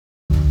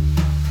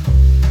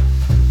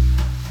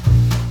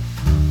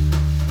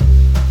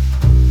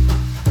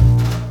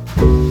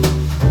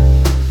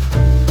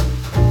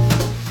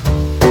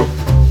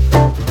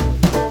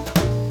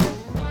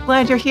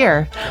glad you're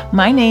here.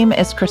 My name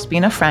is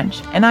Crispina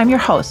French, and I'm your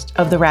host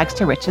of the Rags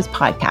to Riches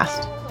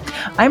podcast.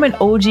 I'm an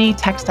OG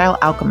textile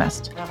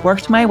alchemist,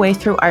 worked my way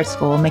through art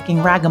school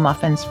making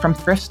ragamuffins from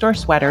thrift store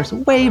sweaters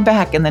way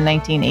back in the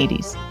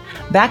 1980s.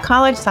 That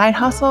college side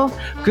hustle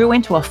grew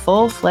into a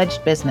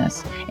full-fledged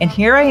business, and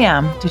here I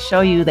am to show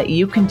you that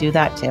you can do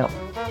that too.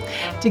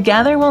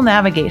 Together, we'll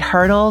navigate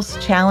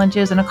hurdles,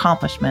 challenges, and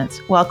accomplishments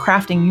while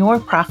crafting your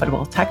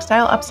profitable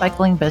textile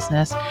upcycling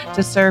business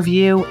to serve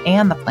you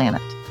and the planet.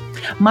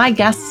 My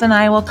guests and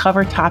I will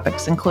cover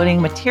topics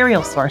including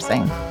material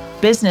sourcing,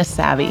 business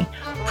savvy,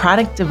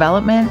 product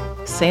development,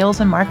 sales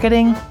and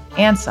marketing,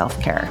 and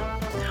self-care.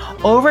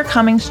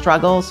 Overcoming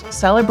struggles,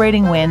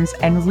 celebrating wins,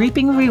 and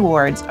reaping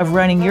rewards of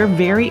running your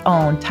very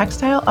own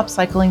textile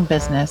upcycling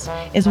business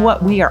is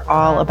what we are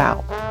all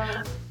about.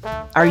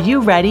 Are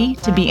you ready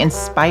to be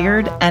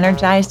inspired,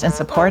 energized, and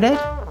supported?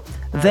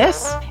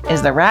 This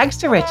is the Rags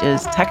to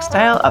Riches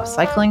Textile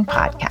Upcycling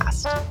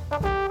Podcast.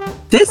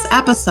 This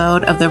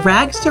episode of the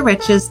Rags to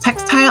Riches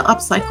Textile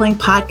Upcycling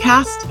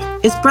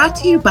Podcast is brought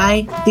to you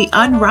by The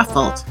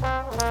Unruffled.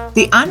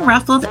 The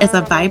Unruffled is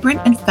a vibrant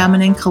and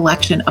feminine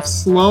collection of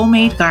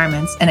slow-made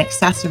garments and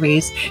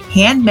accessories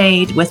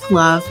handmade with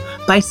love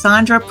by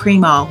Sandra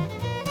Primo.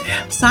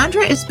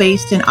 Sandra is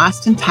based in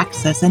Austin,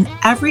 Texas, and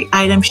every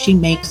item she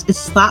makes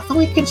is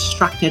thoughtfully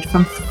constructed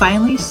from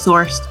finely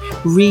sourced,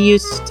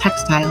 reused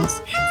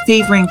textiles,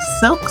 favoring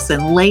silks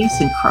and lace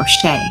and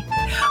crochet.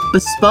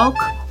 Bespoke,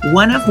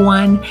 one of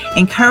one,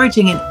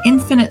 encouraging an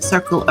infinite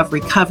circle of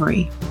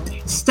recovery.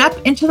 Step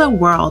into the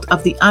world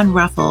of The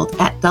Unruffled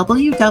at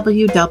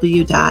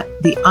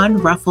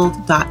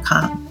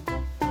www.theunruffled.com.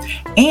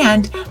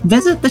 And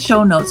visit the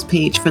show notes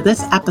page for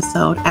this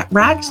episode at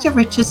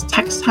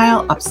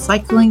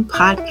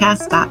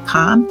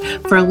ragstorichestextileupcyclingpodcast.com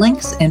for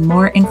links and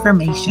more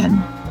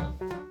information.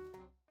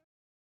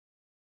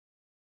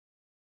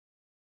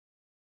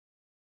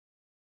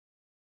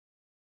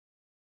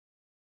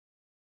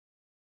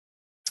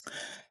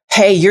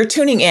 Hey, you're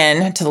tuning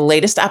in to the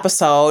latest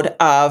episode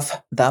of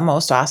the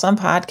most awesome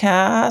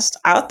podcast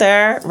out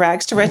there,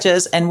 Rags to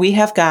Riches, and we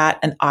have got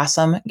an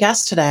awesome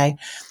guest today.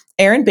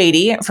 Erin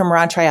Beatty from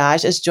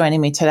Rentrayage is joining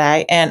me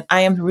today, and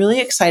I am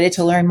really excited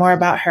to learn more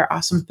about her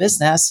awesome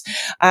business.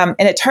 And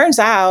it turns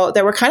out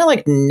that we're kind of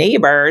like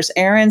neighbors.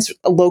 Erin's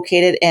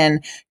located in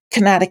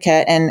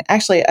Connecticut, and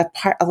actually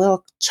a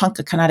little chunk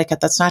of Connecticut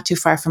that's not too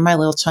far from my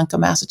little chunk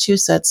of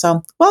Massachusetts.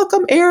 So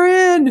welcome,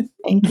 Erin.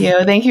 Thank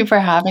you. Thank you for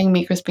having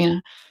me,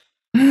 Crispina.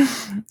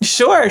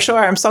 Sure.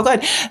 I'm so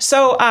glad.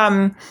 So,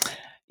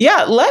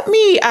 let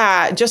me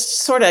just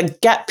sort of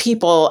get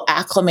people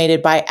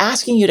acclimated by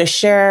asking you to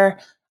share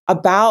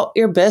about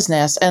your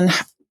business and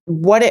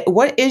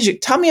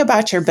tell me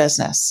about your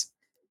business.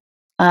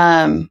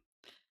 So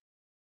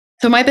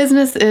my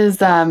business is,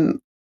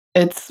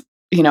 it's,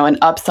 an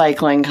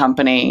upcycling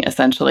company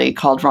essentially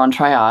called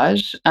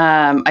Rentrayage.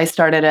 I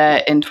started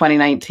it in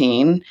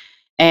 2019,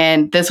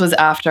 and this was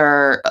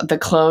after the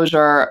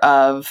closure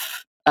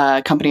of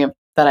a company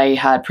that I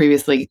had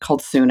previously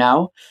called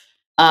Suno.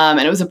 And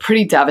it was a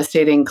pretty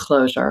devastating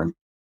closure.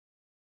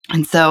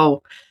 And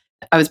so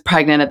I was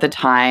pregnant at the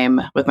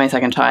time with my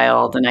second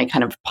child, and I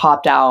kind of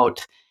popped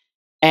out,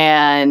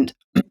 and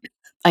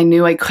I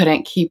knew I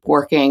couldn't keep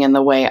working in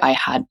the way I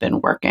had been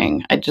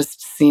working. I'd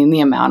just seen the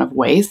amount of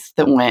waste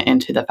that went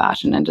into the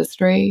fashion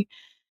industry.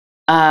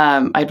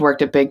 I'd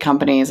worked at big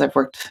companies. I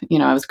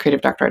was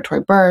creative director at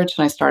Tory Burch,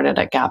 and I started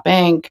at Gap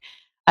Inc.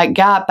 At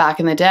Gap back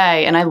in the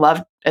day, and I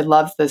loved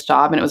this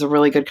job, and it was a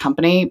really good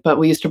company, but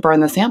we used to burn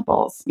the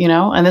samples,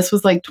 and this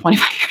was like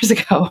 25 years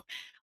ago.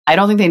 I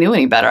don't think they knew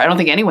any better. I don't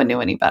think anyone knew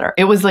any better.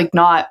 It was like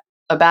not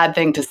a bad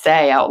thing to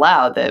say out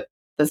loud that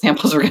the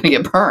samples were going to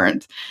get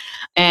burned.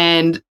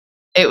 And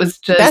it was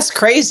just... That's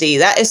crazy.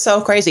 That is so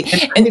crazy.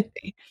 And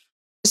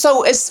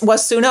so was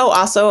Suno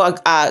also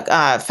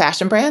a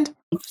fashion brand?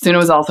 Suno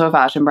was also a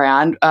fashion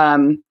brand.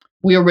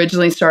 We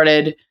originally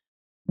started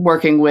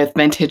working with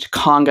vintage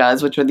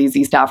congas, which are these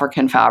East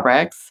African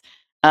fabrics.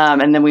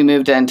 And then we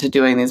moved into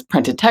doing these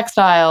printed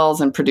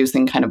textiles and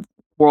producing kind of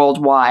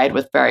worldwide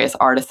with various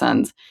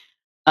artisans.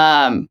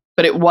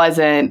 But it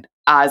wasn't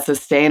as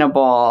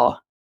sustainable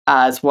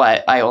as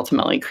what I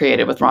ultimately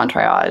created with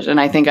Rentrayage. And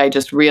I think I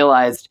just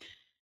realized,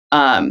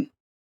 once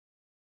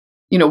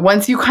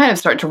you kind of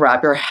start to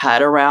wrap your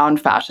head around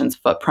fashion's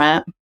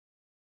footprint,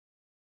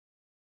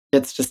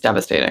 it's just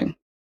devastating.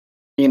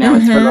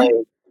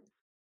 Mm-hmm.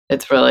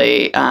 It's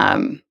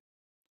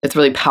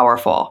really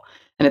powerful.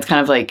 And it's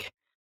kind of like,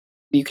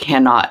 you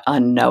cannot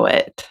unknow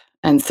it.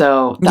 And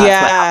so that's what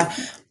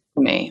happened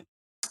to me.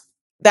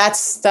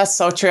 That's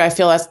so true. I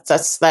feel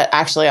that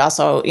actually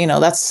also,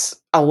 that's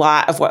a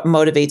lot of what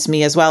motivates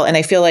me as well. And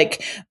I feel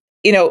like,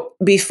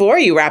 before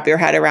you wrap your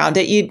head around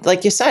it,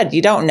 like you said,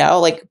 you don't know,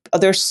 like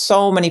there's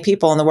so many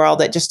people in the world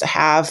that just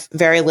have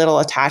very little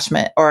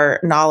attachment or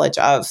knowledge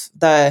of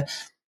the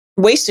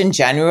waste in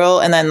general.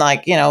 And then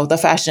the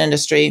fashion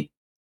industry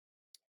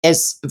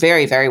is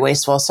very, very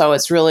wasteful. So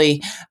it's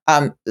really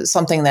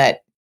something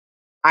that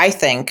I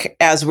think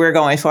as we're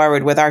going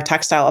forward with our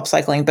textile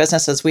upcycling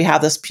businesses, we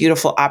have this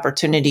beautiful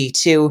opportunity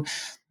to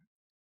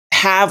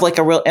have like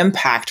a real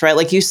impact, right?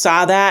 Like you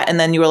saw that and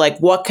then you were like,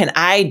 what can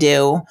I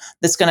do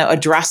that's going to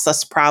address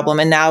this problem?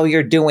 And now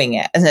you're doing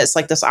it. And it's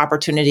like this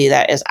opportunity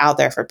that is out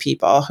there for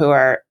people who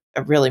are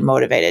really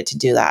motivated to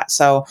do that.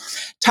 So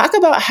talk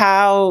about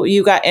how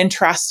you got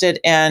interested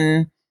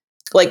in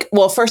like,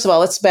 well, first of all,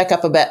 let's back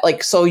up a bit.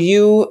 Like, so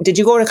did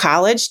you go to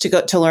college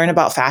to learn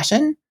about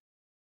fashion?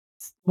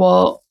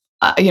 Well,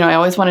 I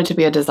always wanted to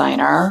be a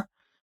designer,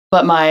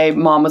 but my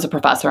mom was a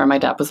professor and my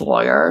dad was a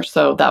lawyer.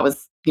 So that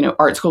was,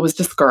 art school was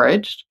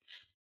discouraged.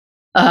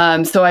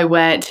 So I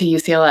went to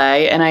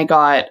UCLA and I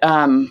got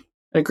a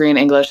degree in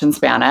English and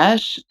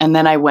Spanish. And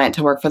then I went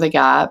to work for The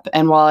Gap.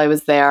 And while I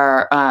was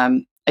there,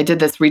 I did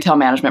this retail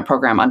management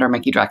program under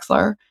Mickey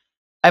Drexler.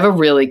 I have a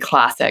really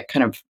classic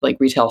kind of like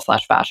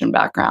retail/fashion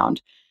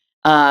background.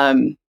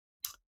 Um,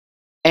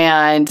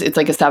 and it's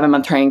like a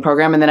 7-month training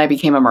program. And then I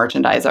became a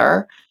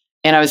merchandiser.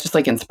 And I was just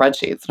like in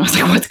spreadsheets. And I was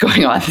like, what's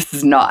going on? This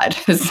is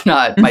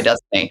not my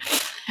destiny.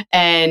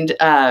 And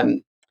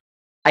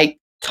I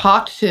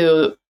talked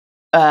to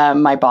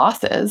my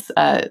bosses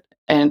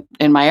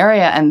in my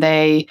area, and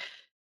they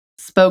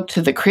spoke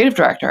to the creative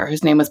director,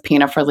 whose name was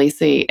Pina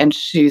Ferlisi, and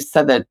she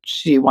said that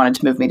she wanted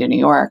to move me to New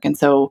York. And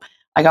so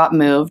I got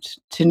moved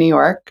to New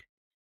York,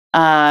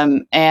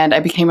 and I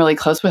became really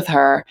close with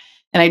her.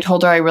 And I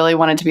told her I really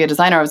wanted to be a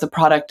designer. I was a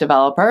product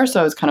developer, so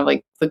I was kind of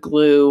like the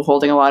glue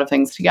holding a lot of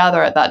things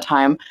together at that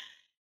time,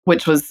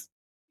 which was,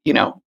 you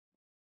know,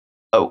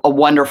 a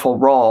wonderful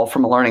role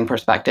from a learning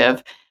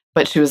perspective.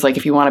 But she was like,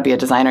 if you want to be a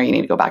designer, you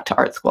need to go back to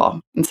art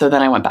school. And so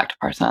then I went back to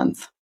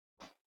Parsons.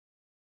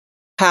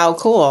 How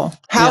cool.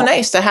 How Yeah.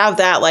 nice to have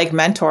that like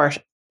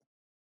mentoring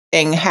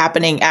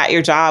happening at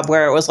your job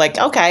where it was like,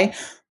 okay,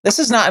 this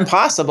is not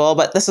impossible,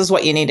 but this is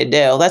what you need to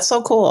do. That's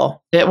so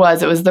cool. It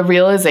was the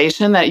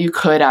realization that you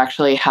could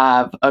actually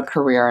have a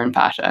career in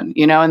fashion,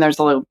 and there's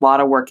a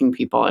lot of working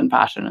people in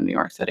fashion in New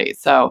York City.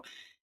 So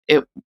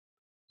it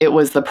it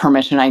was the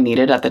permission I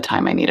needed at the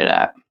time I needed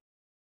it.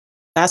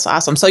 That's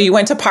awesome. So you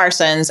went to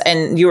Parsons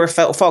and you were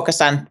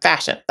focused on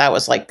fashion. That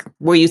was like,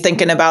 were you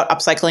thinking about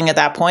upcycling at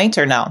that point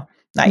or no?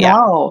 Not yet.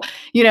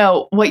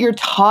 No. What you're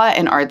taught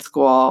in art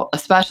school,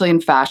 especially in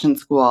fashion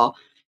school,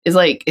 is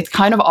like it's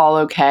kind of all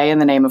okay in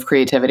the name of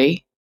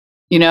creativity.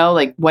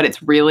 Like what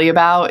it's really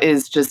about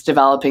is just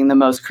developing the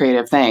most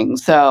creative thing.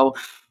 So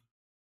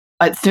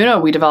at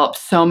Suno, we developed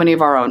so many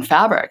of our own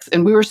fabrics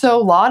and we were so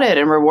lauded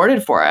and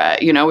rewarded for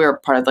it. We were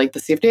part of like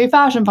the CFDA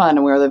Fashion Fund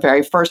and we were the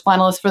very first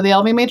finalists for the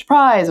LVMH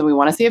Prize and we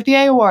won a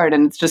CFDA award.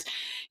 And it's just,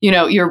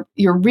 you're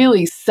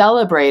really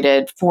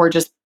celebrated for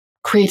just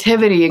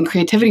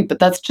creativity, but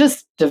that's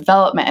just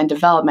development and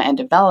development and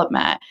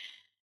development.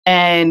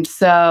 And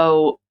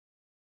so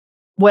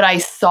what I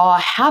saw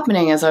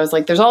happening is I was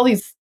like, there's all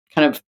these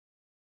kind of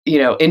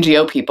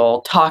NGO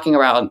people talking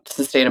around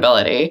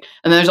sustainability.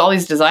 And then there's all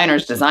these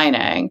designers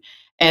designing,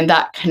 and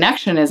that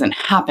connection isn't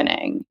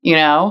happening.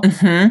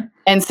 Mm-hmm.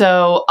 And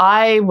so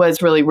I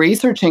was really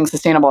researching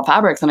sustainable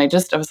fabrics, and I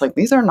was like,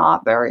 these are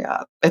not there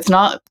yet. It's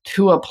not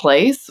to a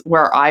place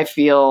where I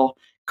feel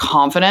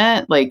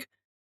confident, like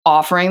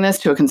offering this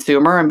to a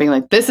consumer and being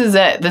like, this is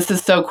it. This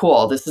is so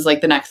cool. This is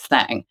like the next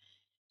thing.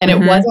 And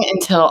Mm-hmm. it wasn't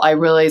until I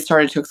really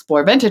started to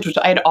explore vintage, which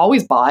I had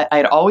always bought, I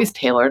had always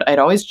tailored, I'd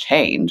always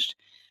changed,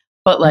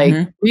 but like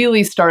Mm-hmm.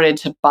 really started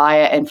to buy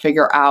it and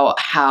figure out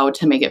how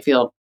to make it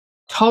feel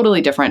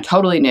totally different,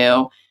 totally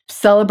new,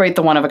 celebrate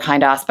the one of a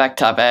kind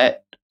aspect of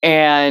it,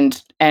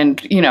 and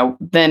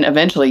then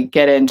eventually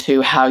get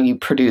into how you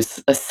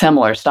produce a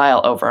similar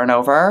style over and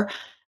over.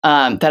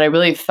 That I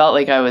really felt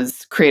like I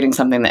was creating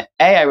something that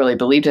A, I really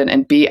believed in,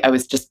 and B, I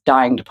was just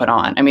dying to put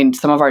on. I mean,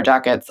 some of our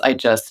jackets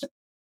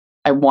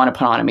I want to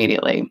put on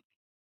immediately.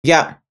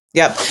 Yeah.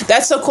 Yep.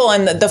 That's so cool.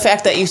 And the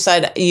fact that you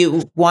said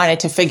you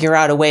wanted to figure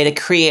out a way to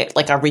create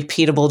like a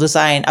repeatable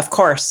design. Of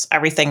course,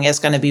 everything is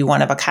going to be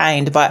one of a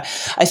kind, but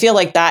I feel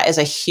like that is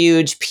a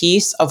huge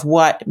piece of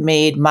what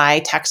made my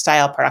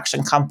textile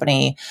production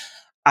company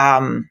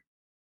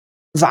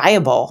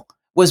viable,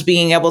 was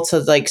being able to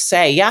like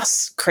say,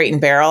 yes, Crate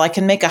and Barrel, I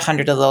can make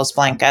 100 of those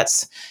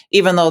blankets,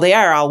 even though they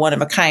are all one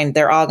of a kind.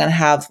 They're all going to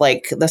have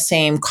like the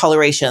same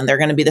coloration. They're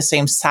going to be the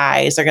same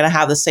size. They're going to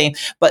have the same,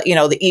 but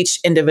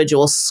each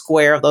individual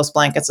square of those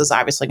blankets is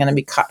obviously going to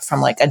be cut from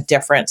like a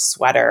different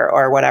sweater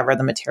or whatever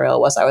the material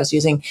was I was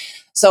using.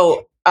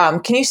 So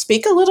can you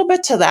speak a little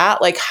bit to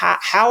that? Like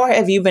how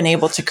have you been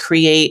able to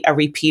create a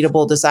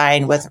repeatable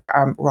design with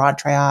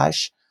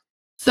Rentrayage?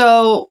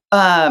 So,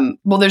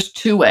 well, there's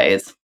two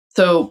ways.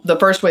 So the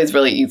first way is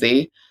really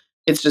easy.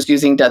 It's just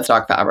using dead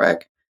stock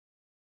fabric.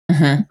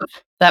 Mm-hmm.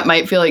 That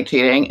might feel like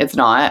cheating. It's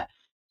not.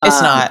 It's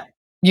Um, not.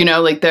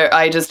 like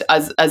I just,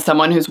 as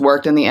someone who's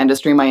worked in the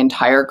industry my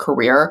entire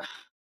career,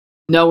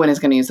 no one is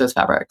going to use those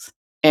fabrics.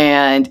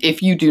 And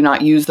if you do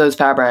not use those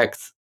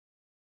fabrics,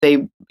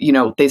 they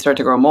start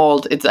to grow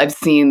mold. I've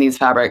seen these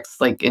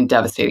fabrics like in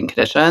devastating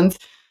conditions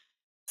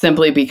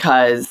simply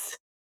because,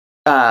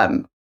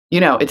 um,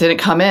 it didn't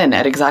come in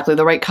at exactly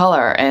the right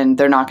color and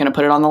they're not going to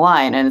put it on the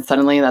line. And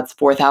suddenly that's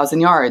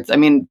 4,000 yards. I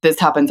mean, this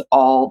happens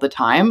all the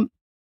time.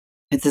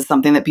 This is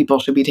something that people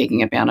should be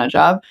taking advantage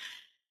of.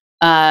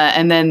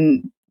 And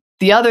then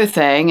the other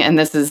thing, and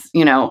this is,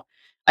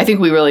 I think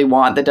we really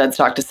want the dead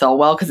stock to sell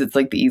well because it's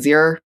like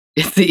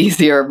it's the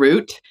easier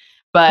route.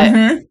 But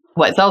Mm-hmm.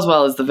 what sells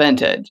well is the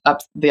vintage,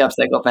 the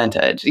upcycle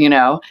vintage,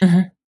 Mm-hmm.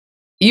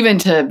 even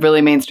to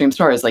really mainstream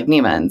stores like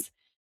Neiman's.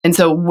 And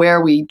so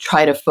where we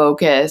try to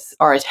focus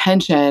our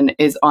attention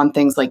is on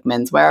things like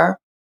menswear,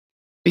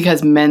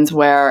 because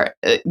menswear,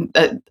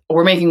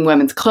 we're making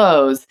women's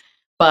clothes,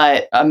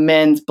 but a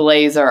men's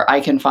blazer I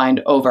can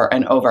find over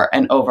and over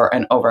and over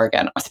and over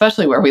again,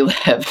 especially where we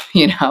live,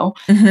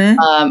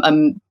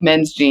 Mm-hmm.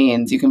 men's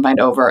jeans you can find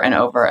over and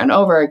over and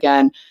over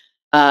again,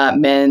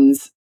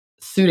 men's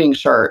suiting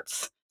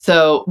shirts.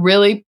 So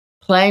really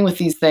playing with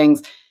these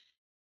things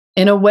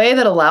in a way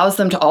that allows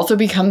them to also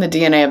become the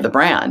DNA of the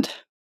brand.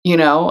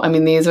 I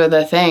mean, these are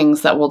the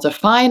things that will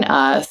define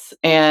us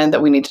and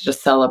that we need to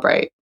just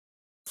celebrate.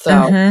 So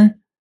Mm-hmm.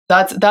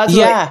 that's really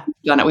Yeah.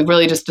 done it. We've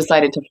really just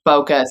decided to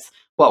focus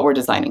what we're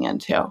designing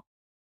into.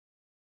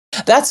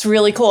 That's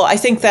really cool. I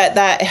think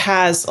that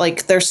has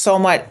like there's so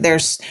much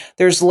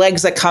there's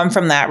legs that come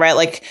from that, right?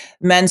 Like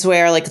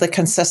menswear, like the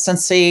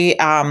consistency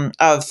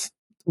of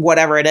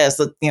whatever it is,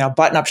 the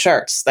button up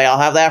shirts. They all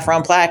have that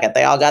front placket.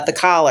 They all got the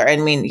collar. I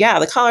mean, yeah,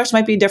 the collars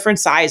might be different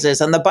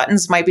sizes and the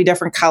buttons might be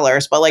different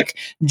colors, but like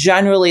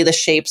generally the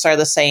shapes are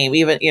the same.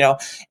 Even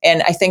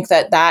and I think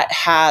that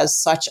has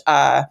such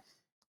a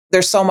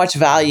there's so much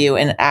value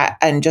in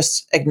and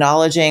just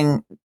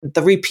acknowledging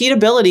the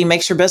repeatability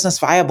makes your business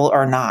viable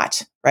or not,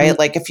 Mm. right?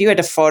 Like if you had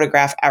to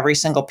photograph every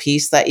single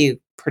piece that you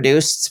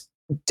produced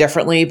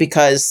differently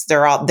because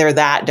they're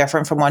that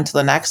different from one to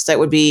the next, that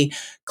would be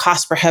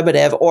cost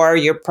prohibitive, or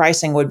your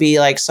pricing would be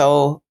like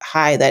so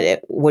high that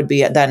it would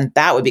be then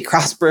that would be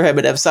cost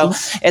prohibitive. So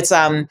I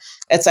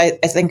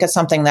think it's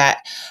something that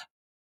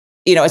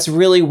it's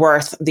really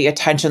worth the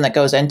attention that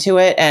goes into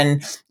it.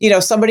 And,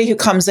 somebody who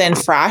comes in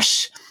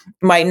fresh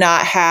might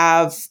not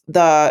have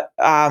the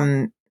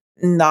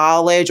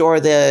knowledge or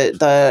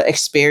the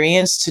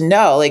experience to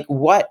know like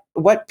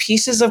what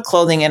pieces of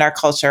clothing in our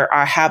culture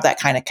have that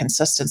kind of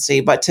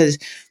consistency. But to,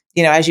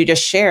 as you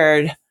just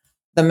shared,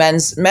 the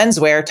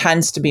menswear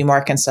tends to be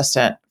more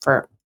consistent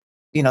for,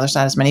 there's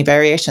not as many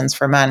variations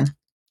for men.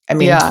 I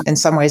mean, Yeah, in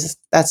some ways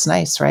that's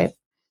nice, right?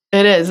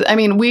 it is. I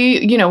mean,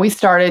 we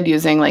started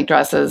using like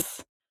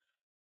dresses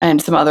and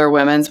some other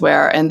women's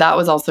wear, and that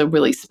was also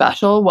really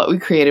special. What we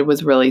created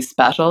was really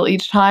special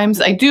each time.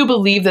 So I do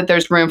believe that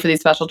there's room for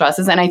these special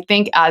dresses, and I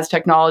think as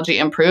technology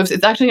improves,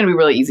 it's actually going to be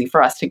really easy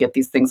for us to get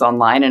these things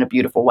online in a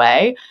beautiful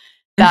way.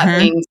 That Mm-hmm.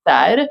 being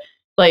said,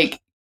 like,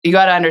 you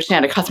got to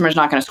understand a customer's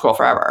not going to scroll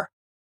forever,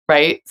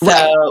 right?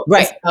 Right.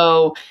 Right.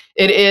 So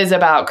it is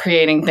about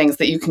creating things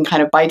that you can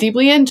kind of buy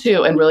deeply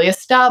into and really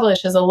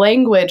establish as a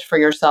language for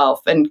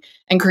yourself, and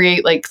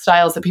create like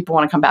styles that people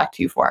want to come back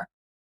to you for.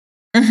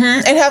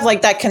 Mm-hmm. And have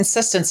like that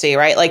consistency,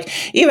 right? Like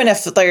even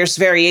if there's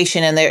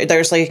variation and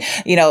there's like,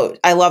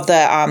 I love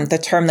the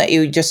term that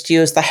you just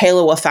used, the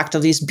halo effect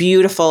of these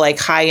beautiful, like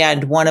high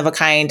end, one of a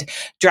kind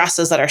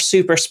dresses that are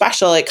super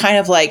special. It kind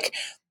of like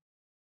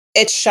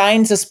it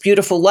shines this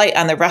beautiful light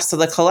on the rest of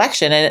the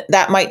collection, and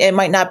it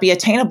might not be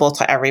attainable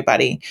to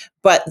everybody,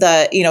 but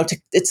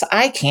it's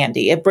eye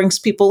candy. It brings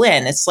people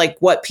in. It's like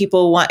what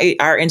people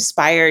are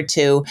inspired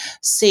to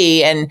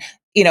see. And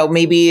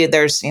maybe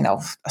there's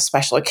a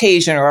special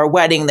occasion or a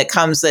wedding that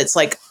comes that's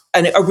like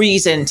a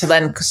reason to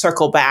then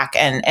circle back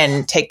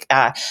and take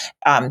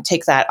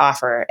that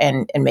offer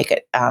and make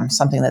it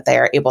something that they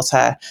are able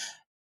to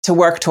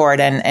work toward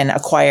and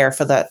acquire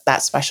for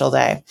that special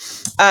day.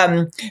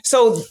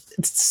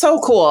 So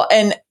cool.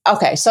 And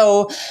okay,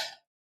 so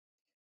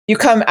you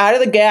come out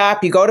of the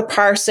Gap, you go to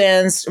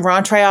Parsons,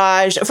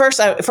 Rentrayage.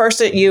 First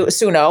you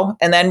Suno,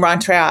 and then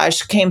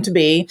Rentrayage came to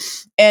be,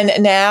 and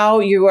now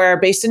you are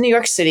based in New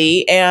York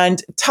City.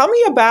 And tell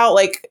me about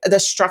like the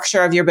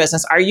structure of your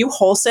business. Are you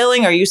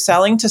wholesaling? Are you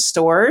selling to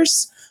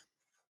stores?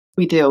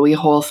 We do. We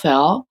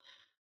wholesale.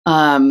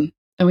 And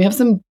we have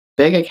some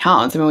big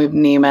accounts. I mean, we have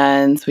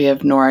Neiman's, we have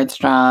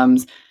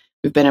Nordstrom's,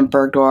 we've been in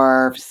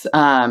Bergdorf's,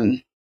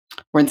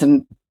 we're in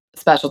some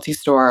specialty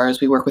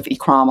stores. We work with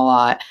Ecrom a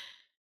lot.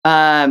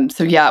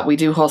 So yeah, we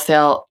do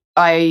wholesale.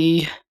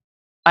 I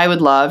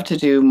would love to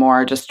do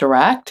more just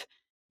direct,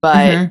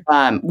 but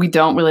Mm-hmm. we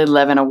don't really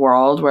live in a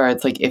world where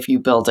it's like if you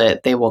build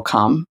it, they will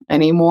come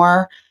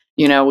anymore.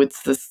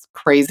 It's this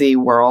crazy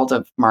world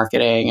of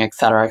marketing, et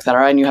cetera, et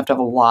cetera, and you have to have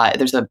a lot.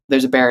 There's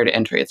a barrier to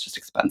entry. It's just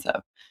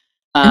expensive.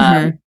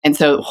 Mm-hmm. And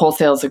so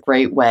wholesale is a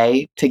great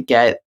way to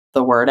get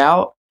the word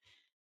out.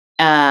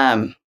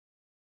 Um,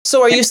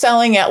 So are you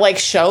selling at like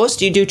shows?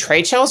 Do you do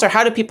trade shows, or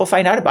how do people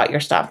find out about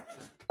your stuff?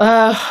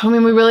 I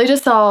mean, we really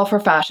just sell for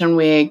Fashion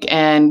Week,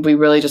 and we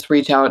really just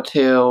reach out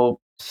to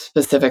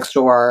specific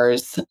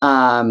stores,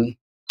 and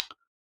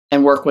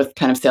work with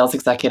kind of sales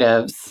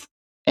executives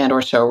and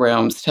or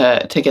showrooms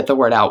to get the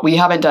word out. We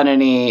haven't done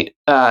any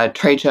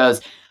trade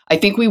shows. I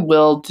think we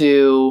will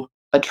do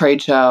a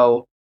trade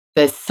show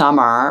this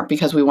summer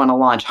because we want to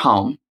launch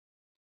home.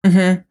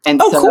 Mm-hmm.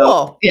 And Oh, so,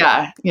 cool.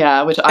 yeah,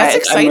 which That's I'm really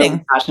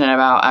exciting. passionate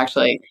about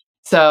actually.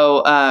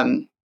 So,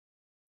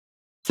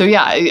 so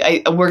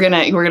yeah, we're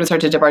gonna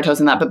start to dip our toes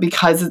in that, but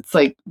because it's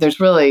like there's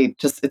really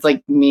just it's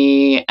like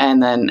me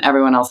and then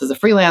everyone else is a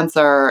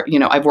freelancer.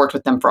 I've worked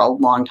with them for a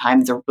long time.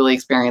 These are really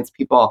experienced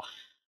people,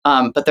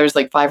 but there's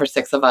like 5 or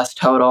 6 of us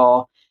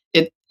total.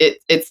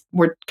 It's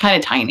we're kind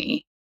of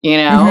tiny,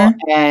 Mm-hmm.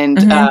 and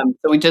Mm-hmm.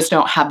 so we just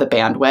don't have the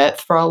bandwidth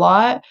for a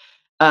lot.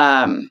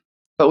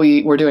 But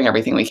we're doing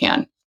everything we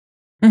can.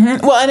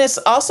 Mm-hmm. Well, and it's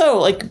also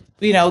like,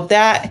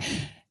 that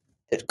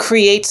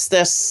creates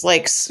this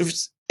like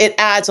it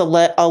adds a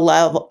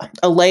level,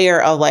 a layer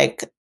of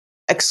like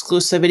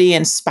exclusivity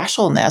and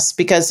specialness,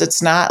 because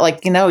it's not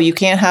like, you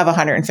can't have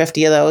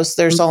 150 of those.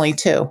 There's only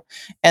two,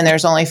 and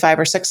there's only 5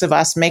 or 6 of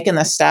us making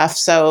this stuff.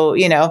 So,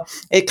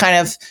 it kind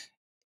of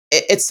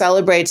it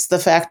celebrates the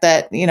fact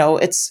that,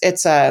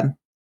 it's a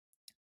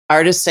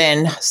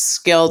artisan,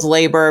 skilled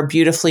labor,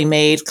 beautifully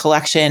made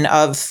collection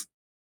of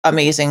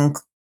amazing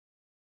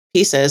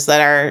pieces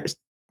that are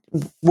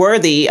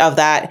worthy of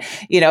that.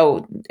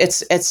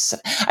 It's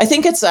I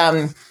think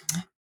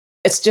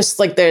it's just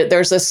like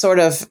there's this sort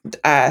of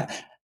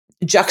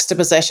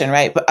juxtaposition,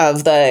 right,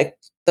 of the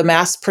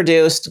mass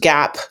produced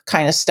Gap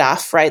kind of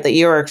stuff, right, that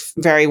you're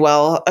very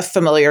well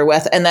familiar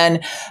with, and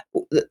then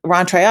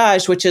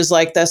Rentrayage, which is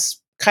like this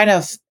kind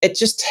of, it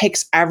just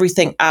takes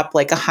everything up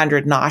like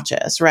 100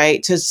 notches,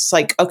 right? Just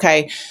like,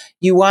 okay,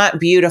 you want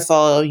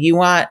beautiful, you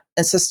want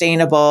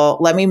sustainable,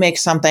 let me make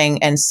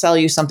something and sell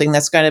you something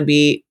that's going to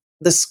be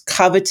this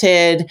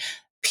coveted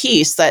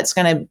piece that's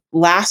going to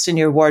last in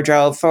your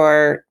wardrobe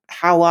for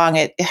how long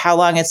it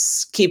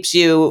keeps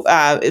you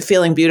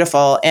feeling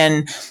beautiful.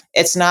 And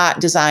it's not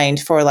designed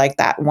for like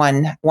that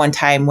one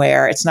time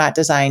wear. It's not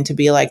designed to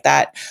be like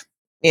that,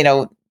 you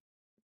know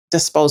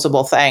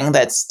disposable thing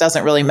that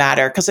doesn't really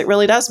matter, because it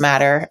really does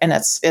matter. And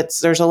it's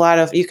there's a lot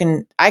of,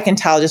 I can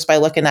tell just by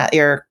looking at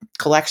your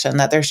collection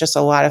that there's just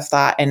a lot of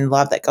thought and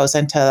love that goes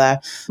into the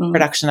Mm,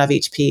 production of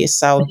each piece.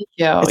 So thank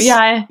you. it's,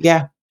 Yeah.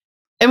 yeah.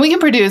 And we can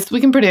produce.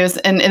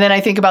 And then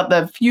I think about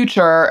the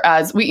future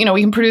as we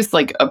can produce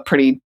like a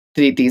pretty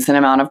decent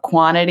amount of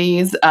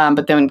quantities,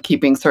 but then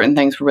keeping certain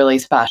things really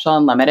special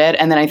and limited.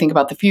 And then I think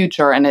about the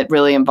future, and it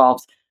really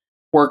involves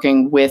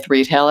working with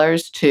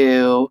retailers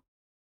to,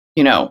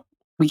 you know,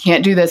 we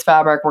can't do this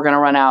fabric, we're going to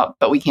run out,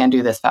 but we can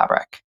do this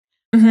fabric.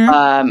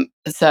 Mm-hmm.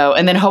 So,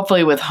 and then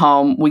hopefully with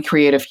home, we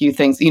create a few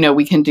things,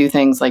 we can do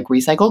things like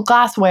recycled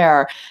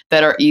glassware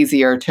that are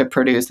easier to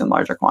produce in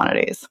larger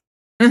quantities.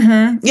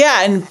 Mm-hmm.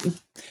 Yeah. And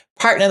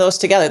partner those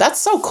together. That's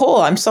so cool.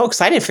 I'm so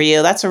excited for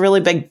you. That's a really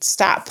big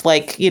step.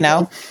 Like,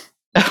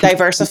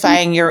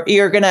 diversifying,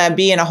 you're going to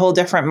be in a whole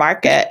different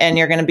market, and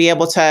you're going to be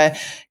able to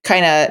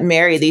kind of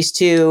marry these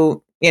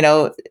two.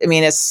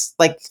 It's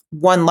like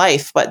one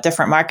life but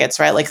different markets,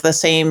 right? Like the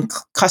same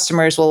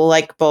customers will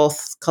like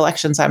both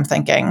collections, I'm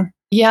thinking.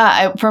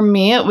 Yeah, for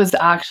me,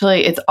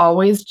 it's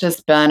always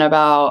just been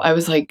about, I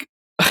was like,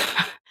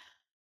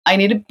 I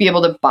need to be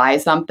able to buy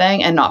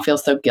something and not feel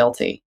so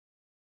guilty,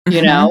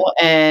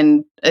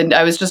 Mm-hmm. And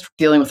I was just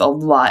dealing with a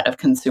lot of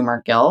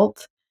consumer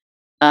guilt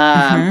over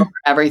Mm-hmm.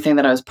 everything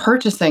that I was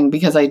purchasing,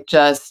 because I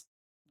just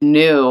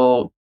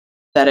knew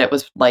that it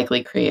was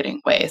likely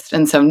creating waste.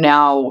 And so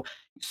now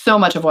so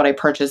much of what I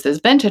purchase is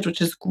vintage, which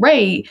is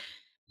great,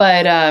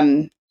 but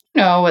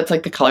it's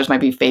like the colors might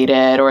be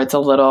faded, or it's a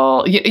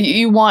little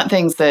you want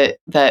things that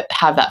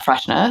have that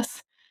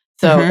freshness.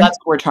 So Mm-hmm. that's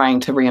what we're trying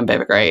to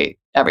reinvigorate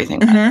everything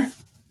with. Mm-hmm.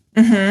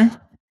 Mm-hmm.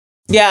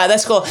 Yeah,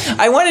 that's cool.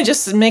 I want to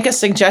just make a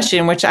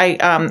suggestion, which I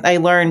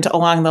learned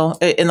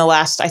in the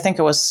last, I think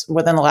it was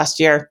within the last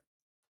year.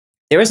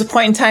 There was a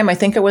point in time, I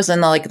think it was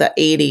in the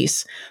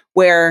 80s,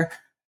 where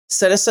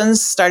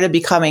citizens started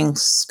becoming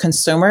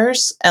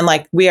consumers, and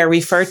like we are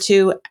referred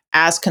to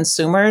as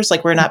consumers.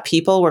 Like we're not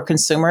people, we're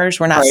consumers.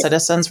 We're not Right.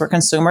 citizens, we're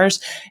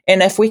consumers.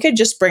 And if we could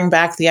just bring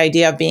back the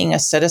idea of being a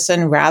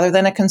citizen rather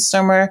than a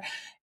consumer,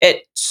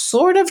 it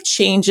sort of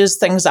changes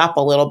things up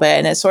a little bit,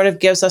 and it sort of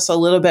gives us a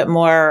little bit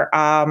more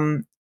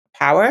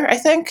power, I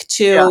think,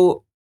 Yeah.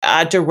 to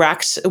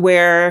direct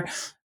where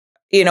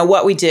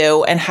what we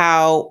do and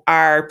how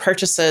our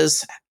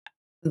purchases,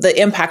 the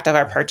impact of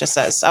our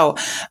purchases. So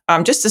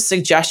just a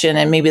suggestion,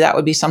 and maybe that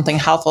would be something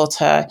helpful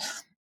to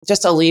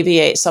just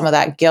alleviate some of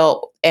that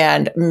guilt,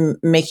 and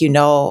make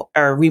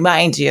or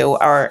remind you,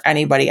 or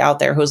anybody out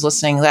there who's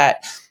listening,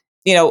 that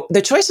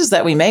the choices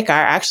that we make are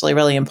actually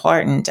really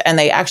important, and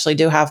they actually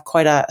do have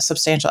quite a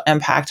substantial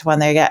impact when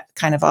they get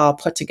kind of all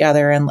put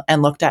together and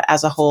looked at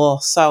as a whole.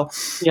 So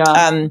Yeah.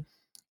 um,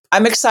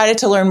 I'm excited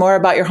to learn more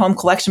about your home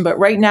collection. But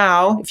right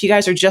now, if you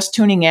guys are just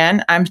tuning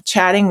in, I'm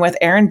chatting with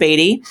Erin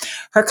Beatty.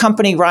 Her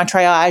company,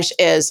 Rentrayage,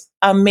 is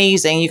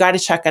amazing. You got to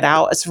check it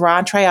out. It's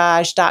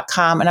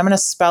rentrayage.com. And I'm going to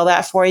spell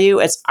that for you.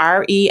 It's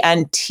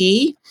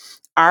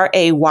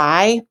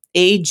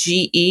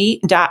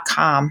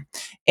RentrayAGE.com.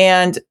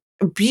 And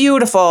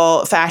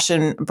beautiful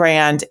fashion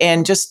brand.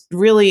 And just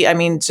really,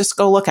 just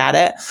go look at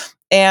it.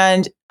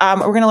 And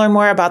we're going to learn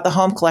more about the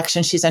home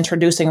collection she's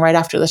introducing right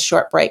after this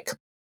short break.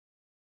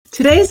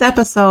 Today's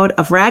episode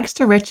of Rags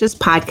to Riches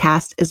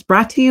podcast is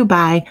brought to you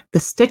by the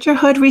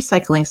Stitcherhood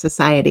Recycling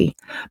Society,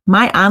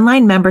 my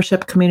online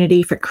membership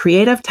community for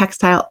creative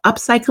textile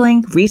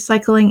upcycling,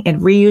 recycling,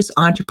 and reuse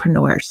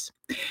entrepreneurs.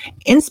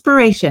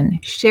 Inspiration,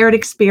 shared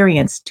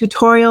experience,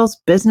 tutorials,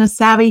 business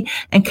savvy,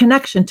 and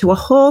connection to a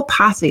whole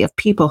posse of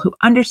people who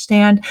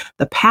understand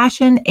the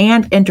passion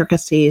and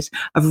intricacies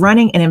of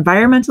running an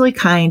environmentally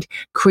kind,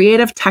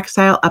 creative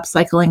textile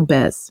upcycling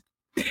biz.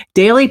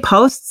 Daily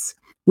posts,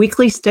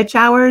 weekly stitch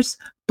hours,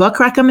 book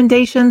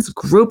recommendations,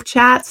 group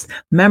chats,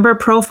 member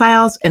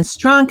profiles, and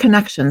strong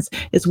connections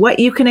is what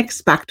you can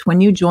expect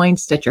when you join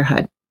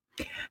Stitcherhood.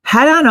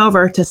 Head on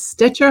over to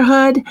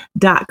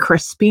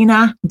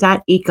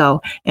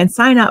stitcherhood.crispina.eco and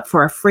sign up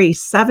for a free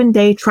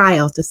 7-day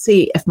trial to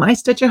see if my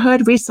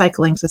Stitcherhood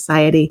Recycling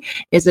Society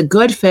is a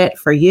good fit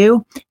for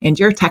you and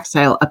your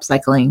textile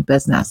upcycling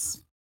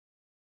business.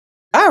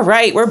 All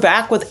right, we're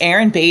back with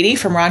Erin Beatty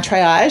from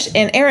Rentrayage.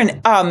 And Erin,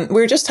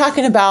 we were just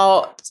talking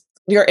about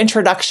your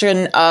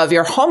introduction of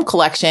your home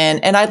collection,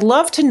 and I'd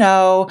love to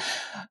know,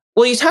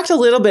 well, you talked a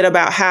little bit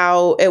about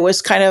how it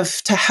was kind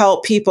of to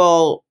help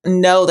people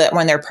know that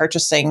when they're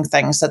purchasing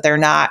things that they're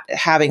not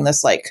having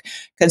this like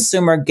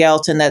consumer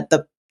guilt, and that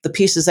the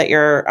pieces that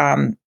you're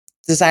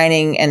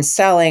designing and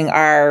selling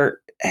are,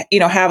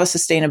 have a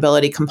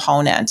sustainability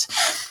component.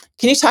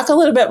 Can you talk a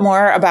little bit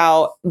more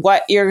about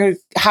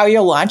how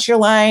you'll launch your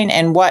line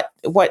and what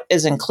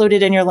is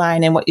included in your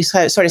line and what you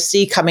sort of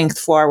see coming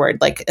forward,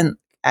 like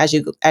as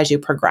you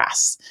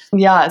progress?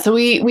 Yeah. So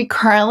we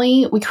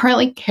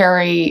currently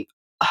carry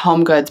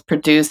home goods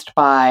produced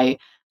by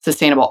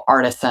sustainable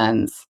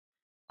artisans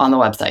on the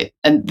website,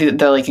 and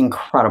they're like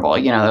incredible.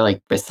 They're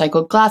like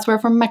recycled glassware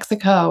from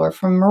Mexico or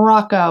from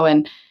Morocco,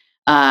 and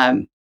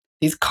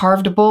these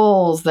carved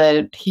bowls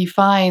that he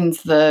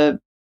finds the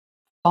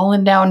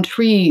fallen down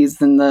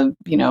trees in the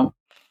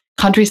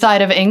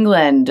countryside of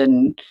England,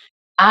 and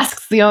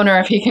asks the owner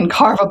if he can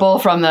carve a bowl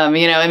from them.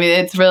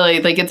 It's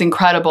really like, it's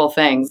incredible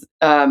things.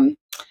 And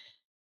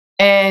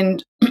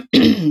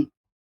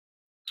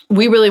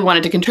we really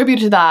wanted to contribute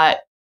to that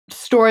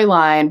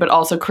storyline, but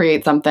also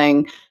create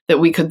something that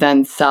we could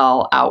then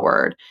sell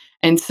outward.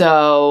 And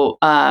so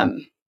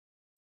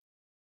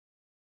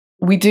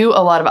we do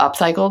a lot of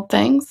upcycled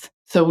things.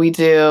 So we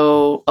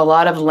do a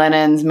lot of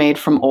linens made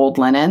from old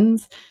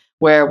linens,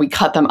 where we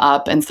cut them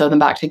up and sew them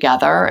back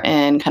together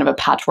in kind of a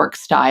patchwork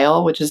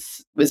style, which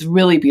is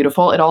really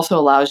beautiful. It also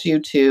allows you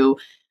to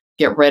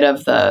get rid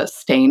of the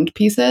stained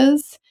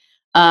pieces.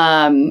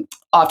 Often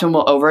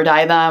we'll over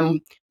dye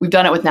them. We've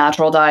done it with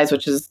natural dyes,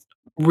 which is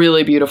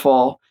really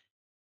beautiful,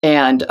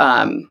 and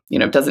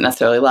doesn't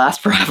necessarily last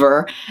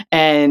forever.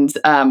 And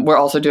we're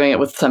also doing it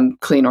with some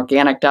clean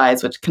organic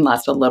dyes, which can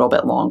last a little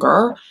bit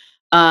longer.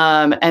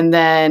 And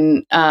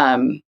then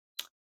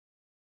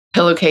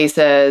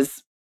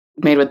pillowcases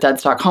made with dead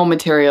stock home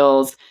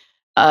materials,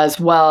 as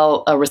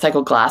well a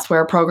recycled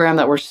glassware program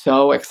that we're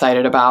so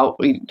excited about.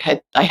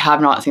 I have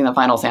not seen the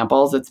final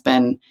samples.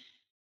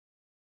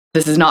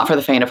 This is not for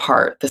the faint of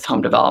heart, this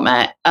home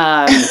development.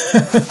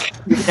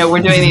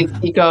 We're doing these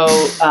eco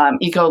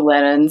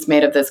linens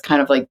made of this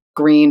kind of like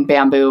green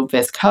bamboo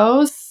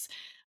viscose,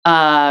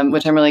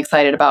 which I'm really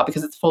excited about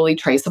because it's fully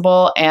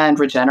traceable and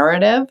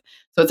regenerative.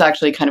 So it's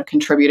actually kind of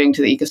contributing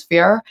to the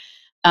ecosphere.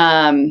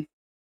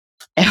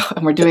 And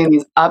we're doing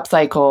these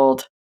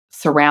upcycled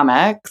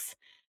ceramics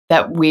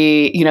that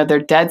they're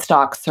dead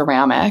stock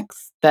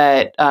ceramics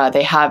that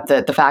they have,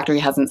 the factory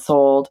hasn't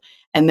sold.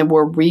 And then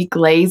we're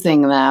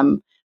reglazing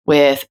them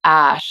with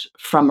ash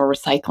from a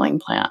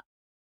recycling plant.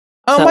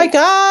 Oh my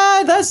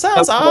God, that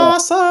sounds so cool.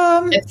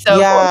 Awesome. It's so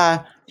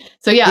cool.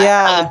 So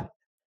yeah.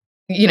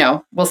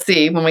 We'll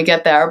see when we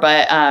get there,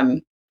 but yeah.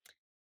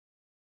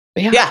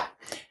 Yeah.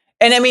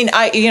 And I mean,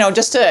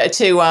 just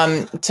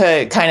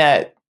to kind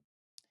of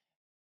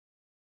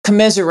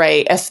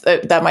commiserate,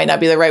 that might not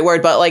be the right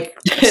word, but like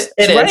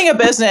running a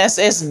business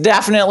is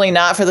definitely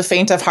not for the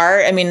faint of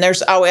heart. I mean,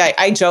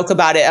 I joke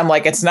about it. I'm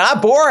like, it's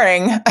not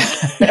boring.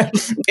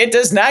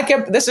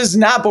 This is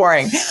not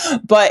boring,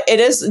 but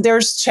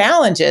there's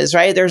challenges,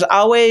 right? There's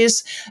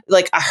always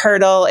like a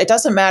hurdle. It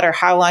doesn't matter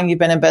how long you've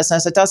been in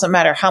business. It doesn't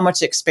matter how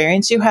much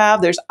experience you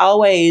have. There's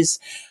always,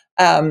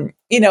 things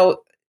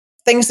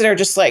that are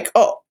just like,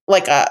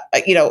 like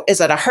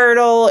is it a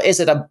hurdle? Is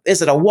it a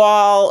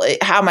wall?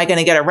 How am I going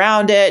to get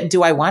around it?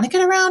 Do I want to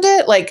get around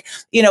it? Like,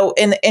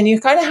 and you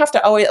kind of have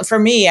to always, for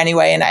me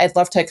anyway, and I'd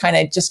love to kind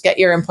of just get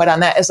your input on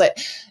that, is like,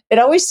 it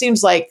always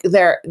seems like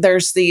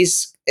there's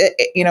these,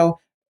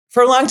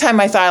 for a long time,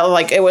 I thought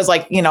like, it was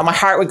like, my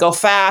heart would go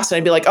fast and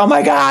I'd be like, oh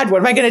my God, what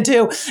am I going to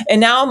do?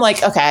 And now I'm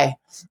like, okay,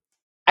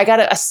 I got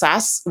to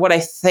assess what I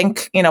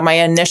think, my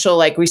initial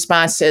like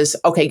response is,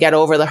 okay, get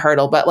over the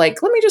hurdle. But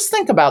like, let me just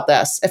think about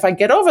this. If I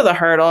get over the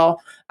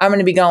hurdle, I'm going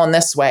to be going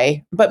this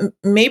way, but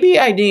maybe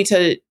I need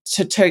to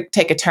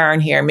take a turn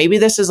here. Maybe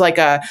this is like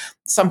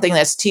something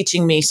that's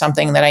teaching me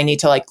something that I need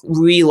to like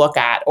relook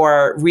at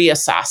or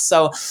reassess.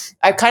 So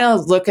I kind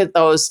of look at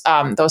those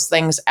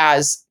things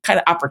as kind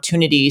of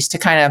opportunities to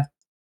kind of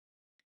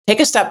take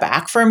a step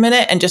back for a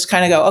minute and just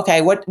kind of go,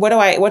 okay,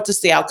 what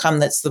is the outcome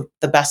that's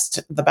the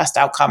best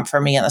outcome for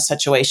me in the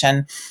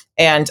situation,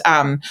 and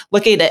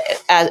look at it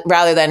as,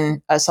 rather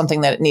than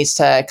something that needs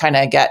to kind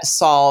of get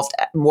solved,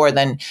 more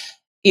than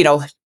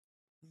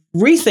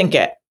rethink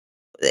it.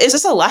 Is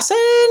this a lesson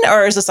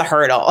or is this a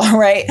hurdle?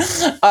 Right.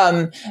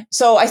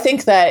 So I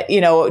think that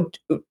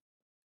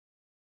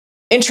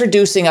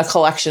introducing a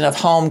collection of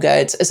home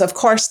goods is, of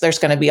course, there's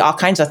going to be all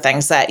kinds of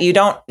things that you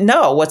don't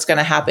know what's going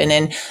to happen.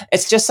 And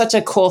it's just such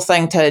a cool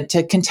thing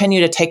to continue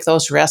to take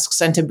those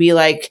risks and to be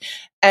like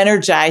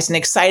energized and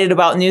excited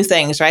about new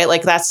things, right?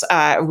 Like that's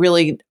a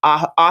really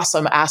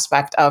awesome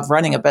aspect of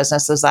running a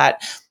business, is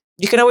that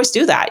you can always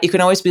do that. You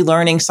can always be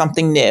learning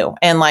something new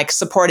and like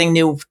supporting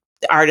new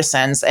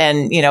artisans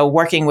and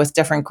working with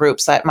different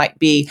groups that might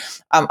be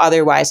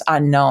otherwise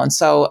unknown.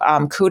 So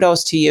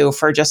kudos to you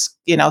for just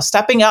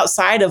stepping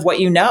outside of what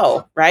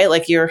right?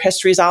 Like your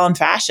history's all in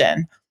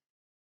fashion.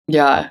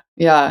 Yeah.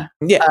 Yeah.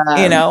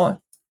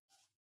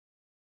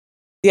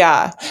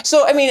 Yeah.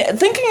 So I mean,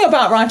 thinking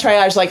about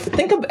Rentrayage, like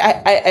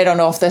I don't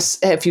know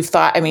if you've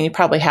thought, I mean, you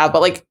probably have,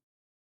 but like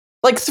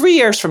 3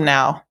 years from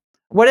now,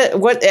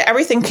 what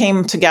everything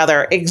came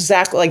together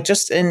exactly, like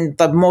just in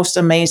the most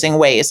amazing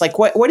ways. Like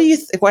what do you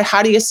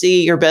how do you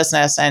see your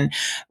business, and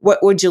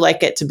what would you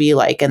like it to be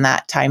like in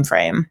that time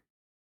frame?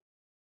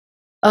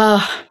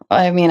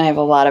 I mean, I have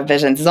a lot of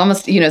visions. It's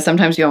almost,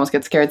 sometimes you almost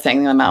get scared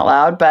saying them out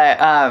loud, but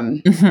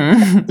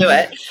do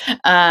it.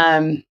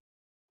 I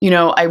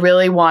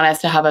really want us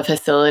to have a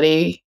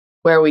facility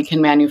where we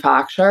can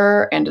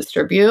manufacture and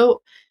distribute.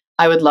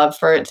 I would love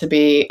for it to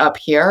be up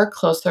here,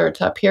 closer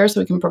to up here, so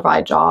we can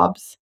provide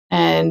jobs.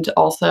 And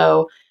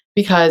also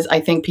because I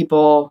think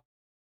people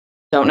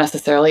don't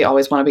necessarily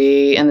always want to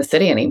be in the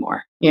city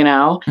anymore,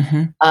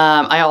 Mhm.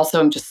 I also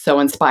am just so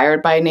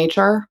inspired by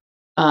nature.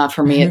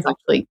 For me, it's Mhm.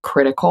 actually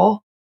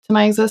critical to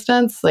my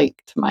existence,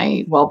 like to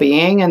my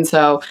well-being. And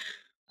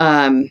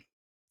um,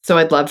 so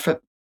I'd love for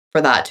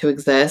that to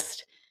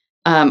exist.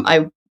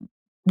 I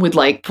would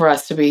like for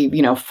us to be,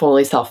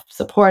 fully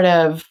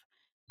self-supportive.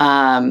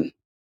 Um,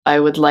 I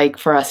would like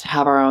for us to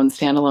have our own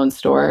standalone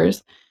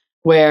stores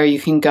where you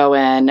can go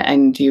in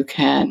and you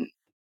can,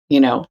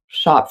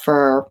 shop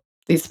for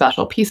these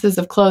special pieces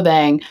of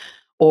clothing,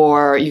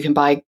 or you can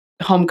buy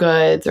home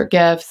goods or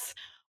gifts,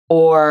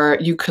 or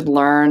you could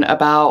learn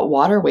about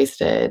water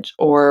wastage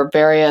or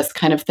various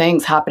kind of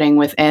things happening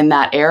within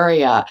that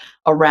area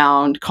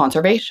around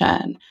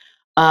conservation.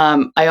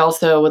 I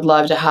also would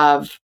love to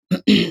have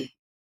maybe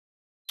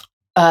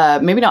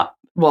not,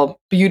 well,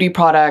 beauty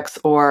products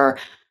or,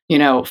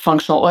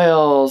 functional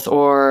oils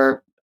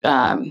or,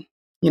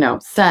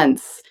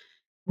 scents,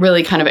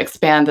 really kind of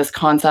expand this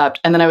concept.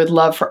 And then I would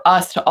love for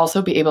us to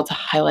also be able to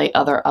highlight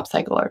other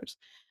upcyclers,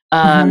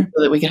 Mhm.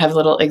 so that we could have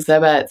little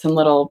exhibits and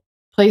little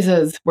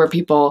places where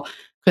people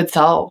could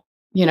sell,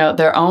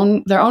 their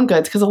own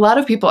goods. Because a lot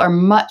of people are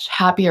much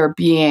happier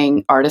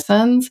being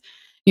artisans.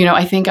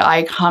 I think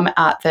I come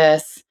at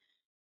this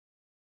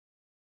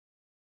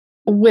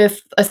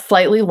with a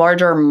slightly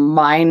larger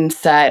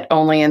mindset,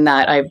 only in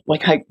that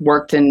I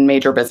worked in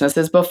major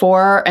businesses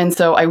before, and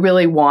so I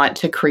really want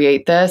to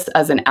create this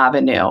as an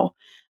avenue.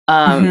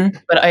 Mhm.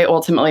 But I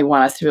ultimately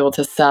want us to be able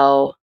to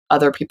sell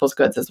other people's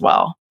goods as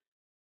well.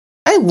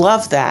 I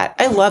love that.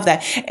 I love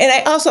that. And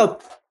I also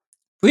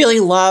really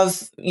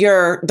love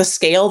the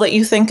scale that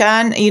you think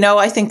on.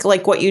 I think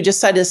like what you just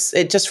said is,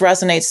 it just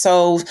resonates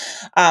so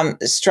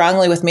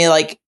strongly with me.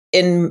 Like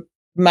in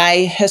my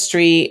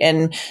history,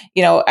 and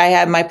I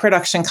had my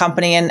production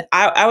company, and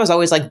I was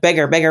always like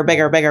bigger, bigger,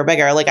 bigger, bigger,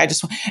 bigger. Like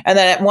and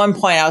then at one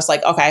point I was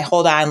like, okay,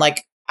 hold on.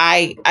 Like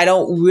I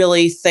don't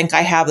really think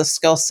I have the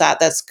skill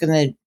set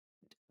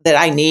that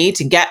I need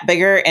to get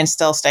bigger and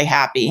still stay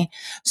happy.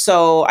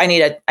 So I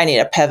need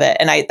a pivot.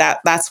 And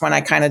that's when I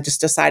kind of just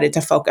decided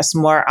to focus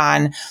more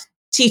on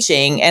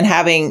teaching and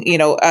having,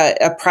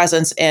 a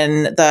presence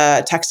in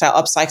the textile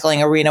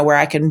upcycling arena, where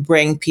I can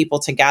bring people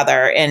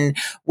together in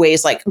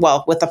ways like,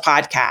 well, with the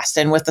podcast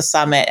and with the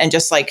summit, and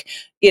just like,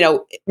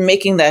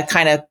 making the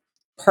kind of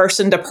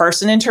person to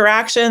person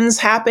interactions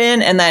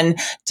happen. And then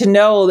to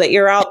know that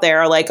you're out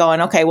there like going,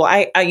 okay, well,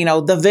 I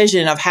the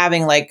vision of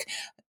having like,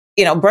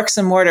 bricks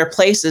and mortar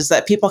places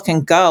that people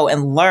can go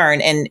and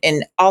learn,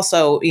 and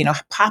also,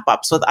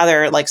 pop-ups with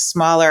other like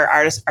smaller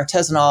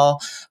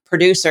artisanal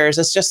producers.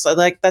 It's just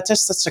like, that's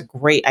just such a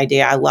great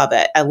idea. I love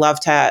it. I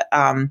love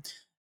to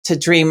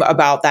dream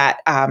about that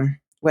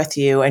with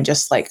you, and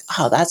just like,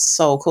 oh, that's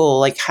so cool.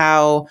 Like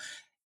how,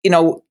 you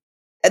know,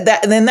 and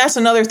then that's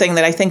another thing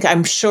that I think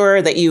I'm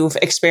sure that you've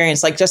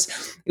experienced. Like just,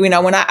 when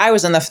I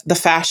was in the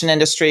fashion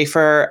industry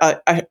for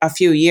a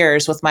few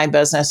years with my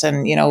business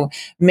and,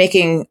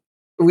 making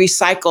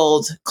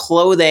recycled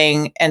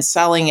clothing and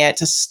selling it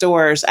to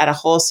stores at a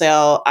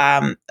wholesale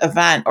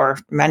event or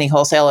many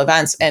wholesale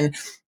events. And,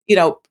 you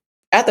know,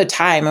 at the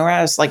time, around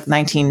it was like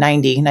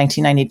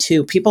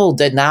 1992, people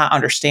did not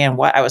understand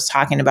what I was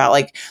talking about.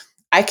 Like,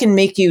 I can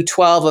make you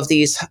 12 of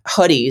these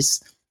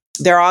hoodies.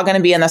 They're all going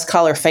to be in this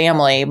color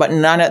family, but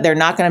they're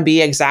not going to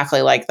be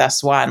exactly like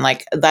this one.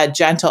 Like that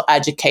gentle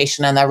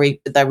education and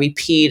the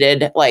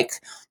repeated like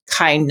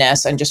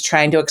kindness and just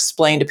trying to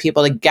explain to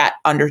people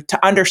to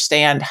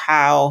understand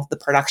how the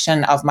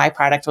production of my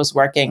product was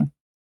working.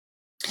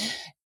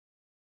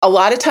 A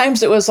lot of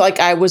times it was like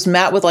I was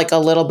met with like a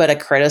little bit of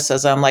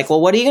criticism, like, well,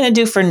 what are you going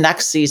to do for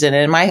next season?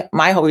 And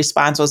my whole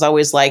response was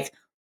always like,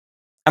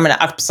 I'm going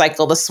to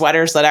upcycle the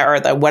sweaters or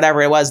the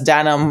whatever it was,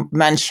 denim,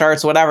 men's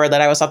shirts, whatever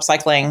that I was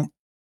upcycling.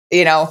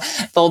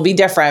 They'll be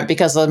different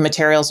because the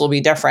materials will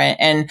be different.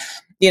 And,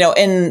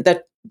 in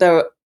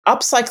the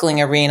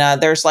upcycling arena,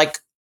 there's like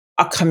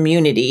a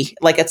community,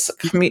 like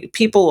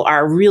people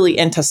are really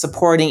into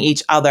supporting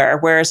each other.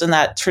 Whereas in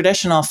that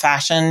traditional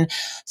fashion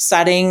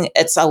setting,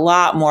 it's a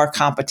lot more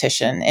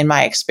competition in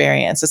my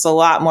experience. It's a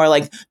lot more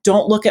like,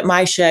 don't look at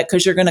my shit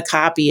because you're going to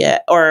copy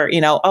it, or,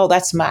 oh,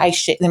 that's my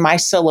shit, my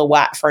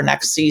silhouette for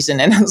next season.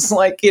 And it's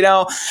like,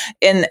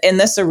 in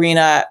this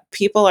arena,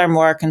 people are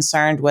more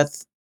concerned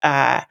with,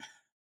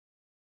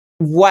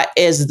 what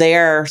is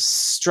their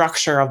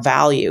structure of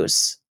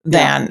values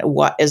than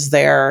what is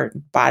their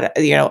bottom.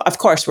 Of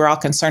course, we're all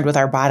concerned with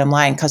our bottom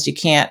line because you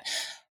can't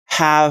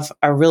have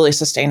a really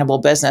sustainable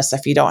business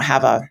if you don't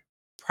have a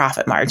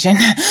profit margin,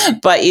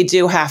 but you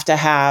do have to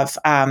have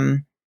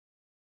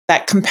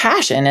that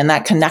compassion and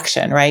that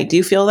connection, right? Do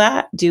you feel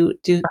that? Do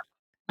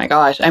My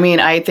gosh. I mean,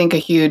 I think a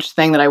huge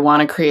thing that I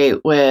want to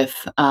create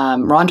with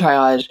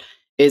Rentrayage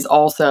is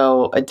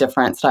also a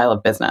different style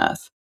of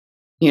business.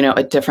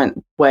 A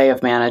different way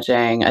of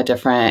managing, a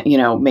different,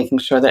 making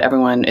sure that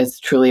everyone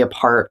is truly a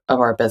part of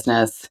our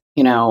business,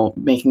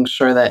 making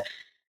sure that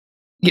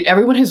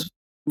everyone who's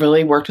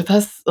really worked with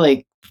us,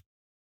 like,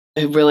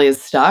 who really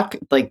is stuck,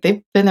 like,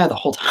 they've been there the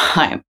whole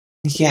time.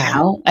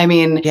 yeah. I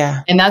mean,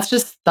 Yeah. and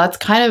that's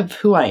kind of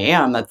who I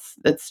am.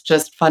 That's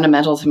just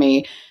fundamental to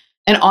me.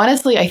 And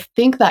honestly, I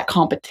think that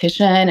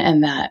competition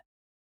and that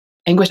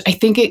anguish, I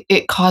think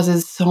it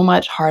causes so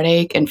much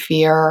heartache and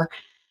fear.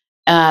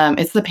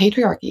 It's the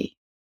patriarchy,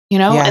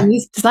 Yeah. and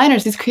these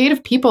designers, these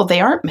creative people, they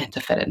aren't meant to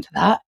fit into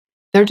that.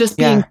 They're just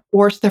being Yeah.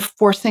 forced, they're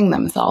forcing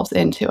themselves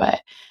into it.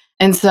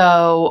 And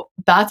so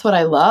that's what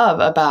I love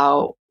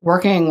about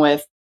working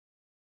with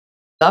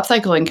the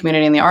upcycling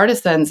community and the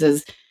artisans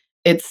is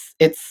it's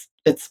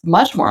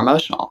much more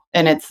emotional,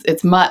 and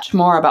it's much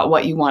more about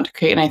what you want to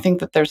create. And I think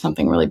that there's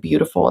something really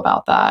beautiful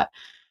about that.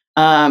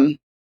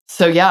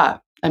 So yeah,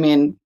 I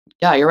mean,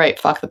 yeah, you're right.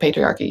 Fuck the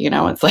patriarchy.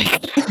 It's like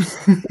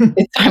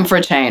it's time for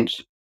a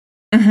change.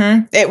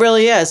 It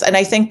really is. And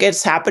I think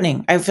it's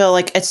happening. I feel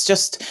like it's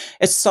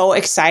so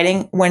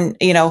exciting when,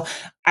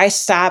 I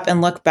stop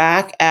and look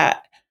back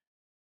at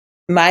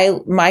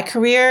my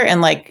career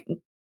and like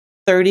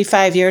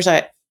 35 years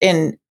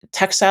in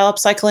textile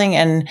upcycling.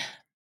 And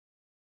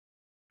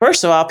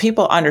first of all,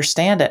 people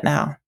understand it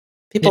now.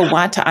 People Yeah.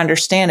 want to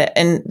understand it.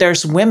 And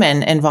there's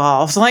women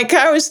involved. Like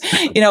I was,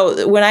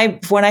 when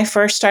I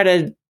first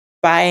started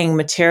buying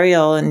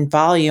material in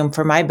volume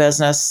for my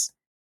business,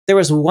 there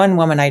was one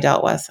woman I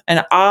dealt with,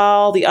 and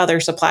all the other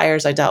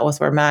suppliers I dealt with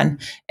were men.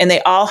 And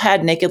they all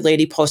had naked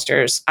lady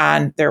posters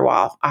on their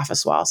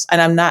office walls.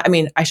 And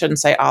I shouldn't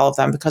say all of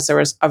them because there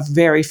was a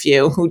very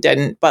few who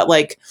didn't, but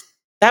like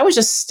that was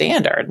just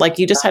standard. Like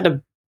you just had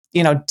to,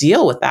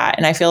 deal with that.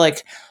 And I feel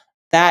like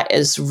that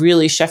is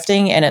really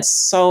shifting. And it's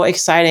so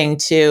exciting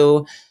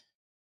to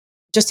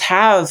just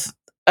have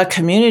a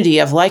community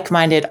of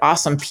like-minded,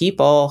 awesome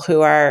people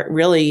who are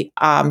really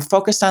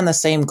focused on the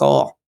same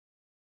goal,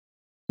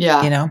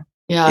 Yeah. you know?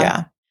 Yeah.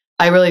 Yeah.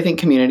 I really think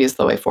community is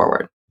the way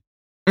forward.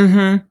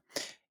 hmm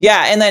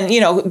Yeah. And then,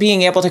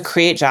 being able to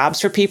create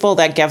jobs for people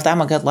that give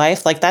them a good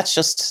life, like that's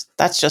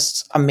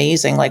just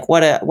amazing. Like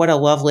what a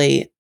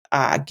lovely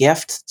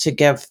gift to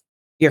give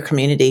your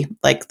community.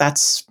 Like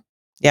that's,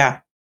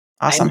 yeah,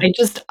 awesome.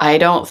 I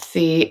don't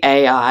see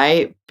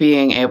AI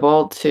being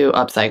able to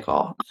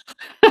upcycle.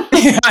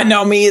 Yeah,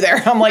 no, me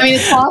either. I'm I like, mean,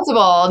 it's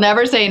possible,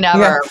 never say yeah,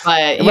 never,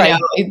 but,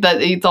 right.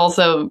 that it's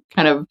also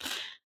kind of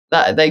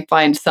that they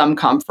find some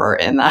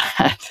comfort in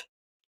that.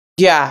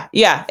 Yeah,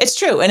 yeah, it's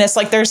true. And it's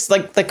like there's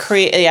like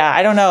yeah,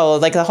 I don't know,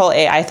 like the whole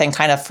AI thing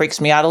kind of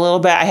freaks me out a little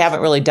bit. I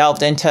haven't really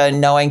delved into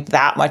knowing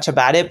that much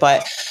about it,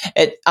 but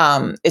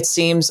it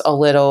seems a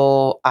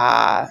little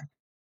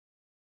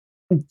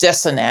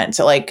dissonant.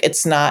 Like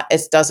it's not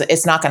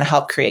going to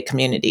help create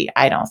community,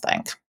 I don't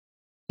think.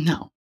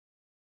 No.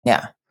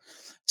 Yeah.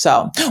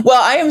 So,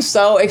 well, I am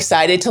so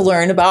excited to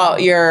learn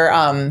about your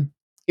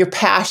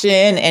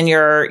passion and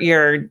your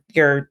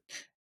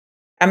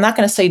I'm not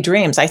going to say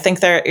dreams. I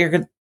think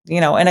you're,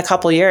 in a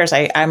couple of years,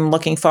 I'm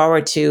looking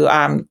forward to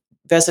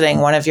visiting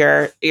one of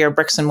your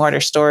bricks and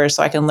mortar stores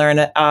so I can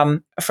learn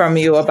from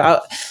you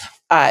about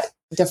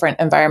different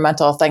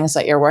environmental things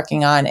that you're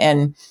working on,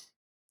 and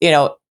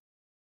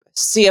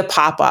see a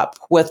pop-up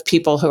with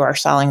people who are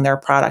selling their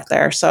product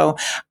there. So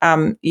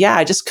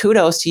just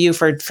kudos to you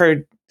for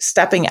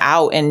stepping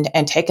out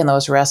and taking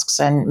those risks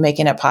and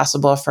making it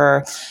possible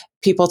for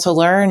people to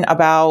learn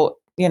about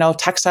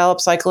textile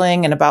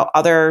upcycling and about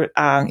other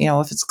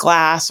if it's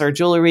glass or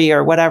jewelry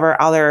or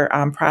whatever other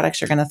products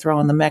you're going to throw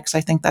in the mix.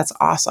 I think that's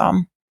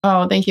awesome.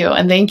 Oh, thank you.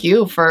 And thank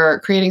you for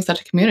creating such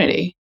a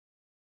community.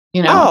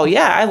 Oh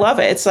yeah, I love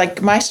it. It's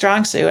like my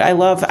strong suit. I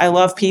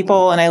love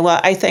people, and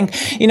I think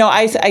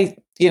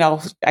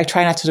I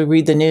try not to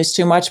read the news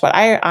too much, but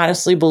I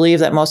honestly believe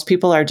that most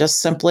people are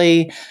just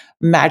simply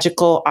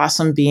magical,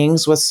 awesome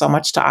beings with so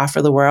much to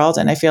offer the world.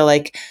 And I feel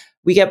like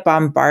we get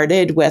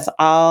bombarded with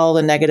all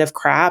the negative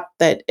crap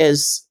that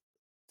is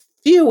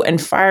few and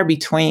far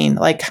between.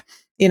 Like,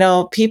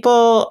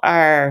 people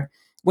are,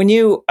 when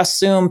you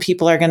assume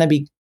people are going to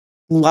be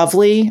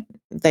lovely,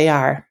 they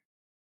are.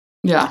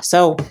 Yeah.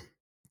 So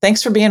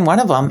thanks for being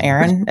one of them,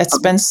 Erin. It's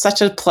been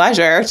such a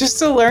pleasure just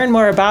to learn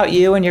more about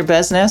you and your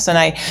business. And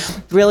I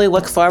really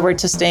look forward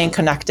to staying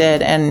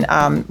connected and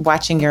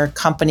watching your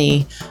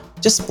company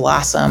just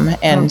blossom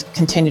and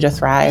continue to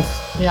thrive.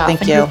 Yeah,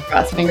 Thank you.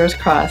 Fingers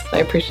crossed. I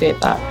appreciate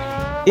that.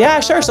 Yeah,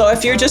 sure. So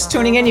if you're just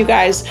tuning in, you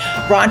guys,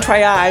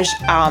 Rentrayage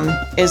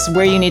is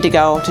where you need to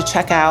go to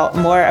check out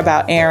more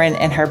about Erin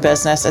and her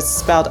business. It's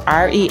spelled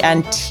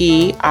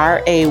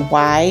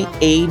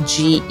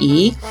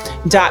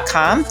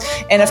RentrayAge.com.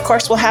 And of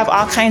course, we'll have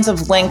all kinds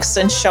of links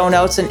and show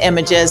notes and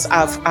images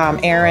of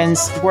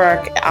Erin's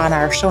work on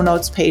our show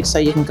notes page, so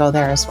you can go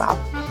there as well.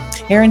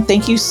 Erin,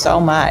 thank you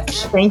so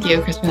much. Thank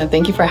you, Christina.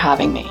 Thank you for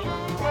having me.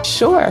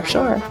 Sure.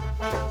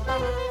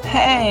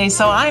 Hey,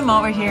 so I'm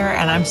over here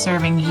and I'm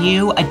serving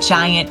you a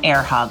giant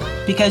air hug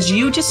because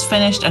you just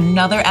finished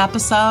another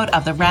episode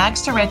of the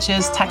Rags to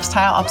Riches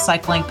Textile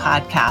Upcycling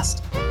Podcast.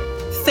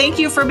 Thank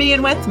you for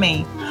being with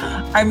me.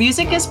 Our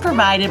music is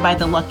provided by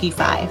The Lucky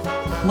Five.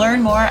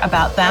 Learn more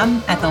about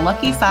them at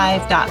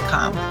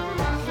thelucky5.com.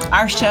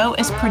 Our show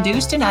is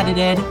produced and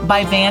edited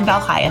by Vandal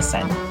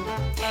Hyacinth.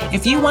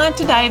 If you want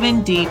to dive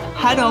in deep,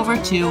 head over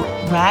to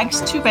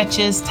Rags to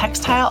Riches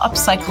Textile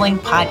Upcycling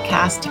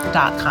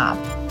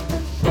Podcast.com.